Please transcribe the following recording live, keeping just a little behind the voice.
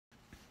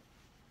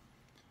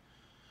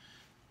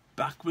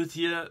Back with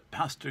you,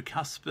 Pastor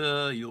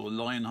Caspar, your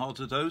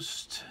lion-hearted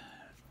host.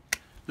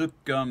 Look,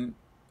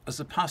 as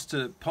a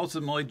pastor, part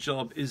of my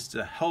job is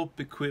to help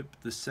equip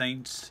the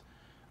saints,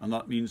 and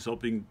that means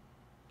helping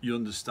you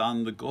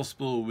understand the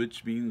gospel,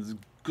 which means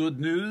good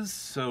news,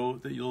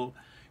 so that you'll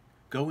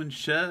go and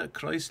share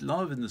Christ's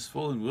love in this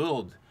fallen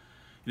world.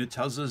 It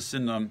tells us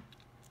in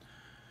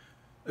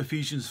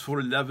Ephesians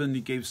 4:11, he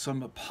gave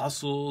some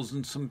apostles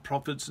and some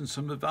prophets and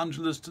some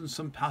evangelists and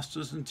some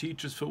pastors and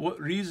teachers. For what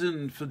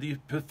reason? For the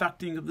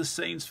perfecting of the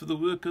saints, for the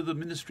work of the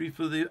ministry,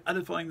 for the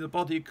edifying the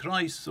body of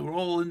Christ. So we're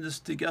all in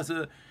this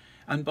together.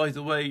 And by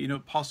the way,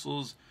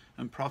 apostles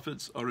and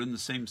prophets are in the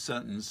same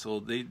sentence, so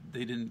they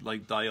didn't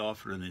die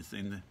off or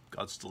anything.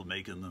 God's still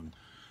making them.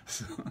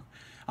 So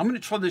I'm going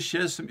to try to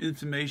share some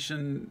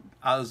information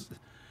as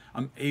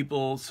I'm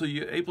able, so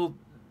you're able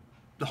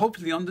to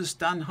hopefully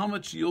understand how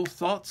much your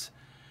thoughts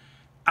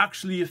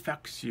actually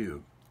affects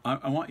you.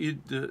 I want you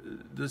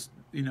to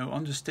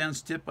understand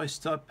step by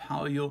step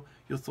how your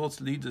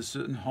thoughts lead to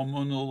certain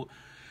hormonal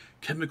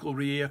chemical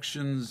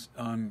reactions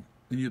in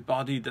your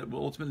body that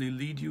will ultimately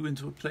lead you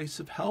into a place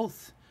of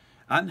health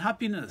and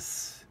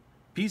happiness,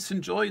 peace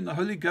and joy in the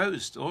Holy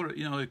Ghost. Or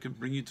it can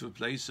bring you to a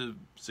place of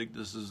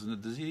sicknesses and a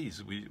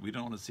disease. We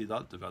don't want to see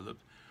that develop.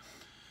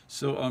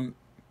 So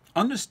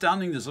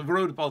understanding this, I've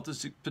wrote about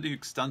this pretty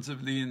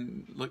extensively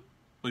in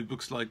my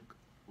books like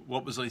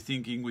What Was I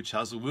Thinking, which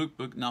has a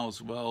workbook now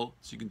as well,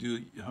 so you can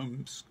do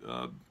home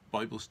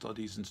Bible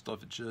studies and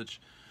stuff at church.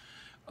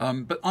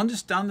 But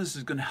understand this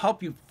is going to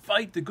help you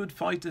fight the good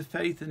fight of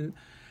faith and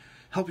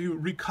help you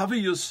recover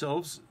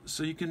yourselves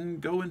so you can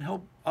go and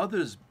help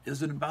others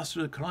as an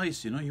ambassador of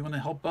Christ. You want to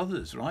help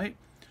others, right?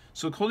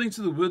 So according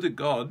to the Word of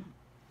God,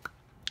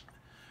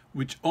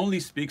 which only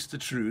speaks the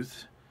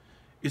truth,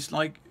 it's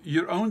like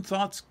your own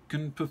thoughts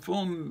can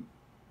perform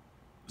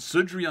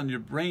surgery on your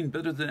brain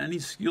better than any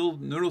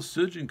skilled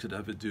neurosurgeon could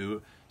ever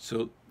do.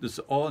 So there's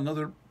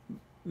another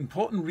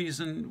important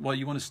reason why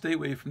you want to stay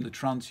away from the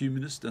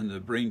transhumanists and the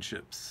brain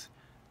chips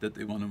that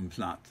they want to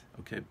implant.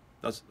 Okay,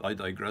 I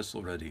digress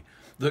already.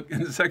 Look,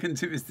 in 2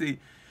 Timothy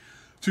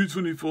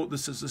 2:24,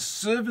 this says, "The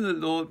servant of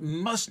the Lord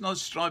must not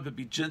strive but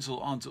be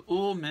gentle unto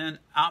all men,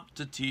 apt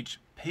to teach,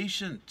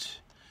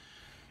 patient,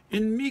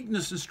 in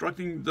meekness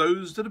instructing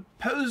those that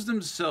oppose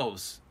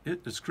themselves."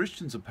 There's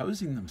Christians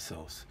opposing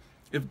themselves.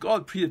 If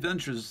God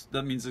pre-adventures,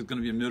 that means there's going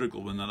to be a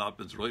miracle when that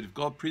happens, right? If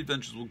God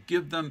pre-adventures, will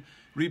give them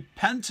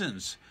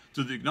repentance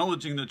to the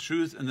acknowledging the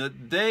truth, and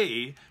that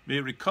they may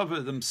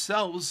recover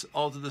themselves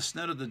out of the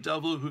snare of the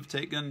devil,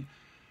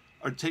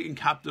 are taken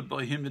captive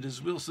by him at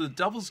his will. So the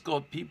devil's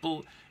got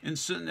people in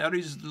certain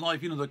areas of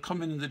life, they're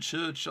coming into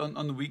church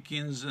on the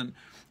weekends and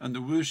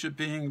they're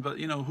worshiping, but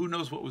who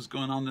knows what was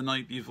going on the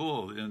night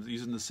before,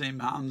 using the same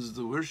hands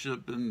to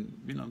worship,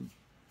 and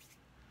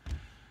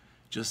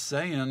just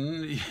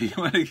saying, you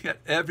want to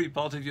get every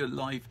part of your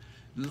life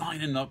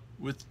lining up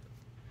with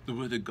the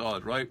Word of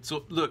God, right?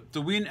 So look, to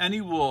win any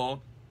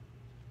war,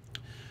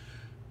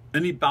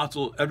 any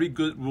battle, every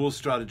good war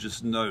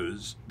strategist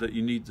knows that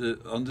you need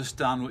to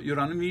understand what your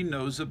enemy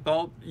knows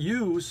about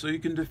you so you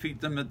can defeat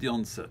them at the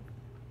onset.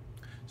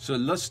 So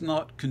let's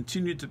not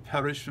continue to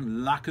perish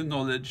from lack of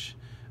knowledge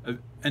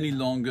any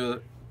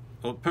longer,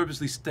 or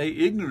purposely stay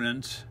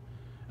ignorant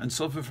and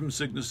suffer from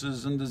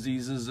sicknesses and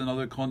diseases and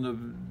other kind of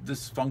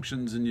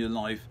dysfunctions in your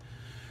life.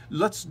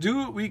 Let's do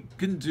what we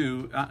can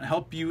do and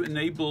help you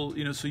enable,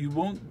 so you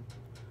won't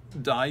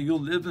die, you'll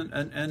live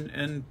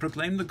and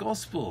proclaim the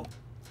gospel.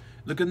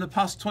 Look, in the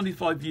past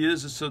 25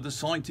 years or so, the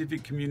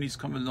scientific community's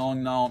come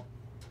along now,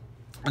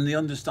 and they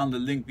understand the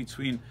link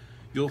between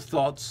your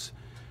thoughts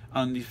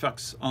and the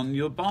effects on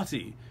your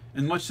body.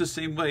 In much the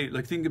same way,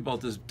 think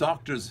about this,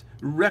 doctors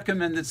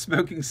recommended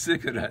smoking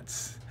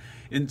cigarettes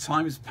in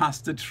times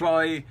past to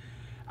try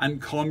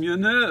and calm your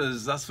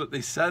nerves. That's what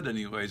they said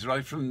anyways,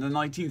 right? From the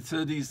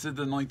 1930s to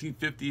the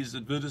 1950s,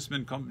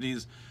 advertisement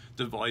companies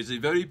devised a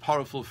very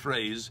powerful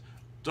phrase,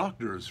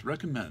 "Doctors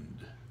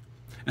recommend."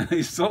 And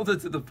they sold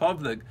it to the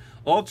public,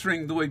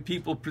 altering the way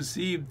people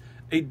perceived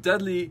a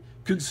deadly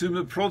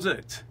consumer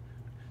product.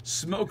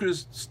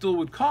 Smokers still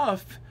would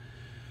cough,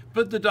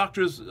 but the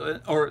doctors,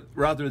 or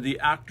rather the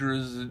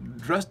actors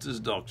dressed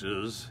as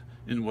doctors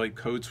in white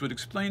coats, would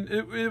explain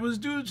it was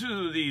due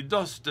to the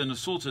dust and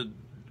assorted,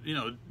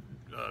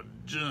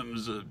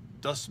 germs,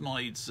 dust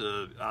mites.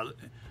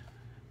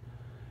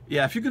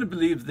 Yeah, if you're going to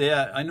believe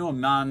that, I know a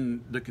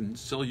man that can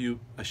sell you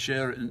a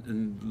share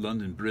in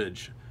London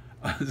Bridge.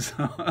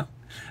 So,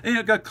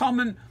 a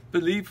common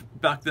belief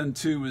back then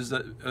too was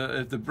that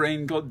if the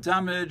brain got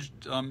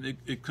damaged,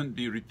 it couldn't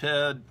be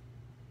repaired.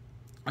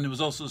 And it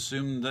was also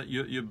assumed that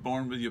you're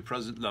born with your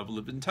present level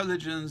of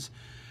intelligence,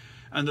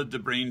 and that the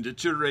brain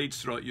deteriorates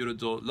throughout your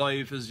adult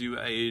life as you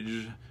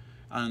age.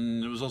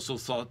 And it was also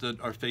thought that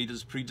our fate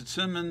is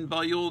predetermined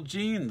by your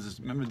genes.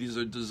 Remember, these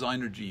are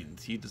designer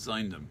genes. He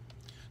designed them.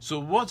 So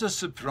what a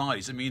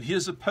surprise. I mean,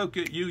 here's a poke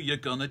at you. You're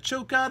going to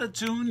choke out of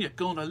tune. You're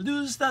going to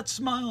lose that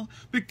smile,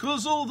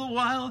 because all the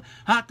while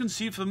I can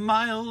see for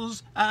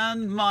miles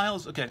and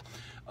miles. Okay,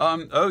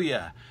 Oh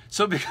yeah.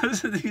 So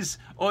because of these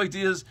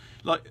ideas,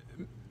 like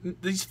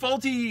these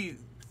faulty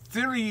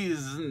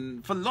theories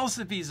and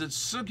philosophies that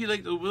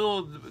circulate the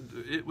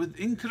world with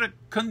incorrect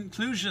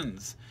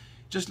conclusions,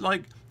 just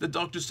like the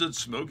doctor said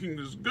smoking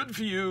is good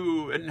for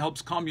you and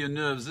helps calm your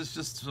nerves, it's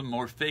just some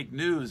more fake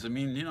news. I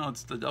mean, you know,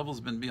 it's the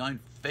devil's been behind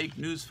fake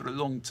news for a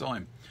long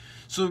time.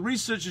 So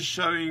research is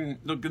showing,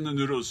 look in the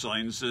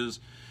neurosciences,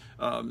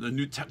 the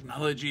new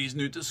technologies,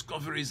 new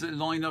discoveries that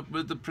line up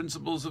with the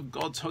principles of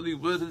God's holy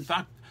word. In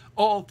fact,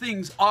 all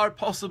things are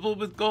possible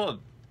with God.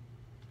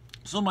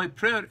 So my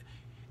prayer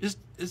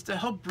is to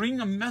help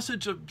bring a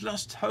message of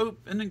blessed hope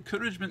and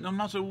encouragement. No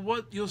matter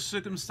what your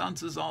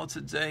circumstances are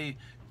today,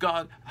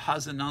 God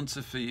has an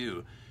answer for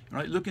you.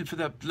 Right? Looking for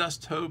that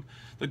blessed hope,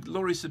 the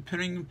glorious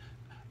appearing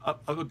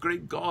of a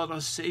great God,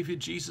 our Savior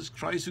Jesus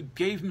Christ, who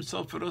gave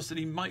himself for us that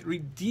he might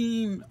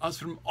redeem us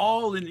from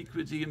all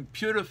iniquity and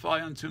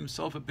purify unto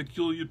himself a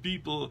peculiar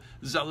people,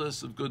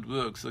 zealous of good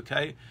works.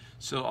 Okay?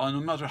 So no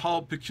matter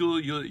how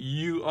peculiar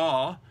you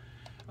are,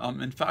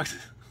 in fact,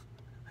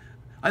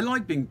 I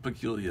like being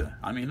peculiar.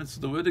 I mean, it's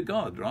the word of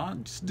God,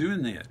 right? Just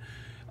doing it.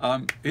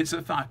 It's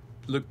a fact.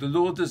 Look, the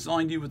Lord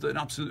designed you with an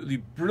absolutely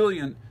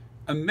brilliant,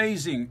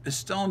 amazing,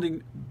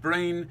 astounding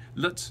brain.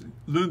 Let's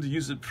learn to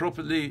use it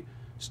properly,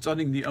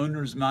 studying the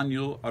owner's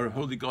manual, our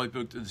holy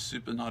guidebook to the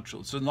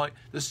supernatural. So like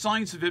the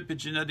science of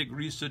epigenetic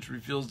research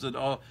reveals that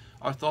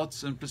our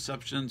thoughts and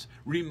perceptions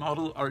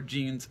remodel our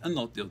genes and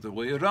not the other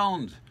way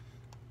around.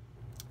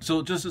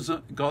 So just as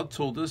God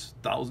told us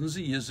thousands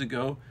of years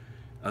ago,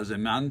 as a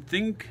man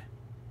think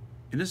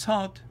in his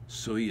heart,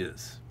 so he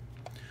is.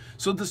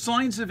 So the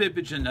science of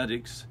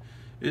epigenetics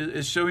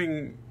is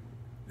showing,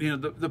 you know,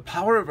 the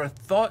power of our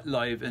thought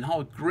life and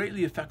how it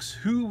greatly affects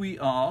who we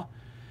are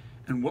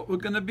and what we're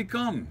going to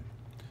become.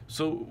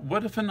 So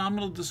what a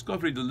phenomenal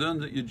discovery to learn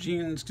that your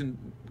genes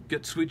can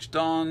get switched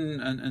on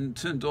and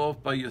turned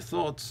off by your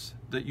thoughts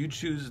that you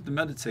choose to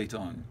meditate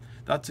on.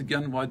 That's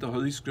again why the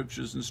Holy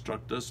Scriptures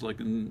instruct us, like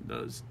in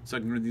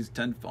 2 Corinthians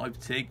 10:5,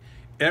 take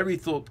every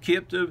thought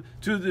captive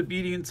to the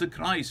obedience of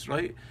Christ,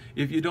 right?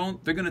 If you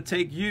don't, they're going to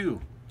take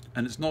you.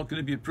 And it's not going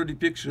to be a pretty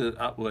picture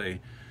that way.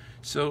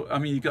 So, I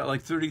mean, you got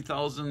like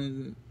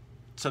 30,000,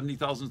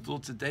 70,000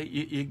 thoughts a day.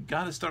 You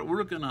got to start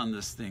working on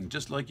this thing.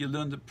 Just like you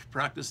learn to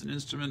practice an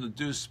instrument or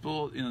do a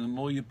sport, you know, the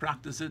more you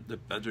practice it, the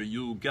better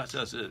you'll get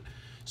at it.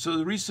 So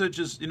the research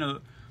is, you know,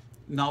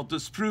 now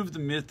disprove the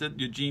myth that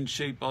your genes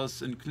shape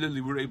us, and clearly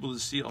we're able to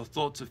see our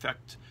thoughts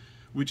affect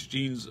which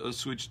genes are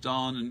switched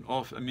on and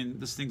off. I mean,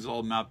 this thing's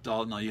all mapped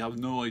out now. You have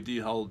no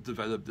idea how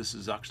developed this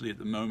is actually at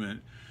the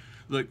moment.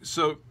 Look,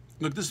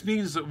 this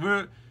means that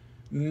we're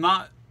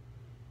not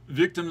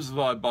victims of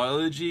our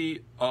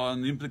biology,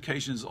 and the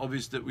implication is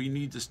obvious that we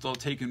need to start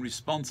taking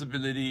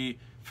responsibility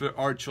for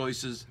our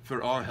choices,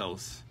 for our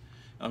health.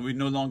 And we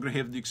no longer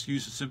have the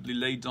excuse to simply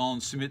lay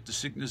down, submit to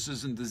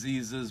sicknesses and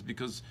diseases,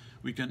 because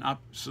we can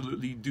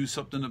absolutely do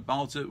something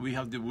about it. We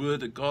have the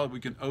word of God,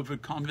 we can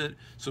overcome it.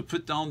 So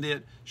put down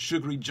that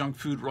sugary junk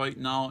food right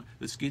now.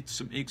 Let's get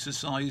some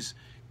exercise,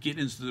 get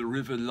into the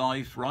river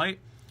life, right?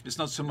 It's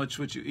not so much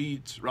what you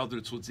eat, rather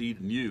it's what's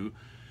eating you.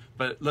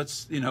 But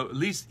let's, you know, at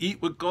least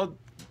eat what God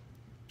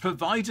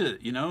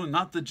provided, you know,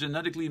 not the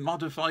genetically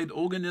modified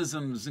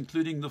organisms,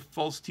 including the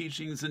false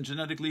teachings and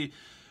genetically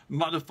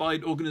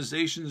modified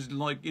organizations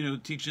like, you know,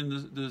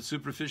 teaching the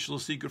superficial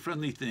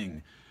seeker-friendly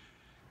thing.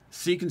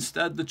 Seek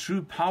instead the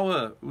true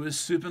power with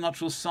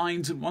supernatural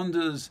signs and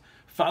wonders,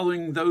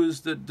 following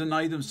those that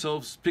deny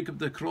themselves, pick up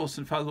their cross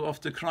and follow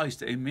after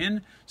Christ.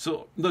 Amen?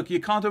 So, look,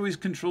 you can't always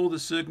control the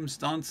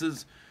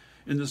circumstances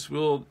in this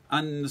world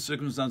and the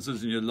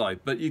circumstances in your life,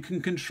 but you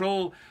can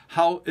control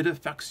how it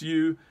affects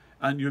you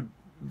and your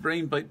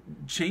brain by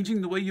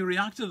changing the way you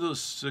react to those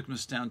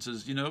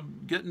circumstances, you know,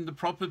 getting the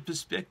proper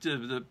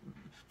perspective, the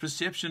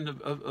perception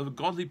of a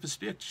godly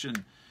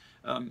perception.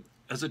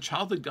 As a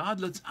child of God,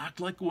 let's act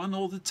like one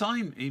all the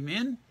time.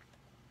 Amen?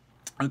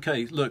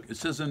 Okay, look, it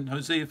says in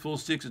Hosea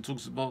 4:6, it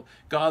talks about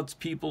God's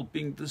people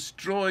being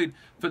destroyed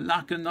for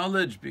lack of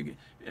knowledge.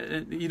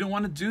 You don't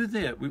want to do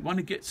that. We want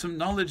to get some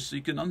knowledge so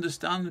you can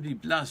understand and be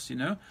blessed, you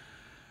know?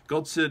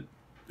 God said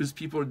his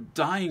people are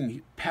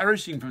dying,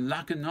 perishing from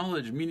lack of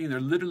knowledge, meaning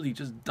they're literally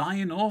just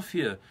dying off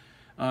here.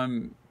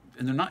 And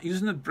they're not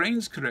using their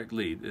brains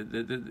correctly.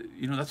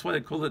 You know, that's why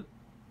they call it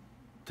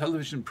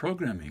television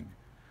programming,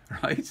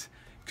 right?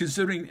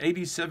 Considering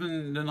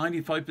 87 to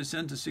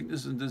 95% of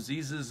sickness and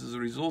diseases as a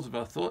result of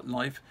our thought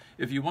life,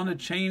 if you want to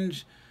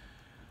change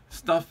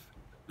stuff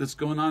that's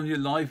going on in your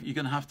life, you're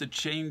going to have to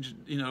change,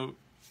 you know,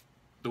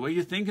 the way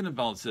you're thinking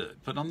about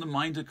it. Put on the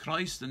mind of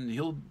Christ and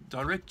he'll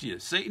direct you.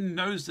 Satan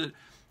knows that,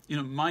 you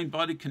know,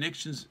 mind-body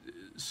connections,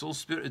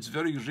 soul-spirit, it's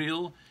very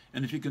real.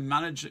 And if you can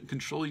manage and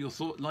control your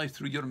thought life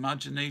through your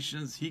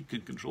imaginations, he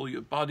can control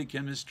your body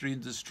chemistry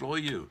and destroy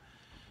you.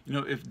 You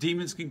know, if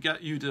demons can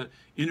get you to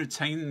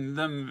entertain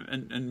them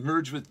and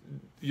merge with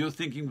your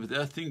thinking with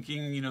their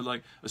thinking, you know,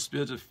 like a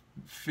spirit of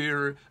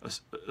fear,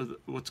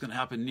 what's going to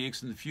happen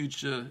next in the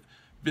future,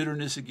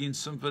 bitterness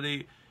against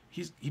somebody,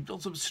 he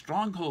builds up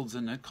strongholds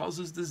and it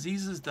causes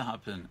diseases to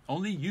happen.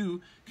 Only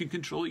you can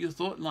control your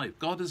thought life.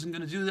 God isn't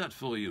going to do that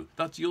for you.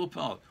 That's your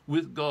part.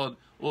 With God,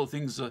 all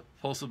things are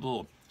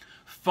possible.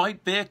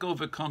 Fight back,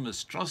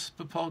 overcomers. Trust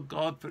upon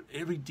God for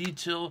every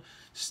detail.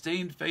 Stay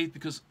in faith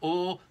because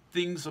all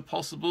things are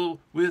possible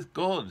with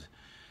God.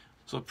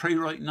 So I pray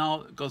right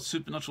now, God's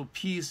supernatural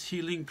peace,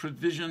 healing,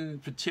 provision,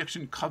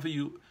 protection cover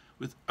you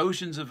with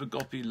oceans of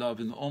agape love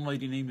in the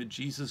almighty name of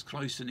Jesus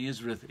Christ and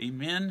Nazareth.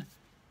 Amen.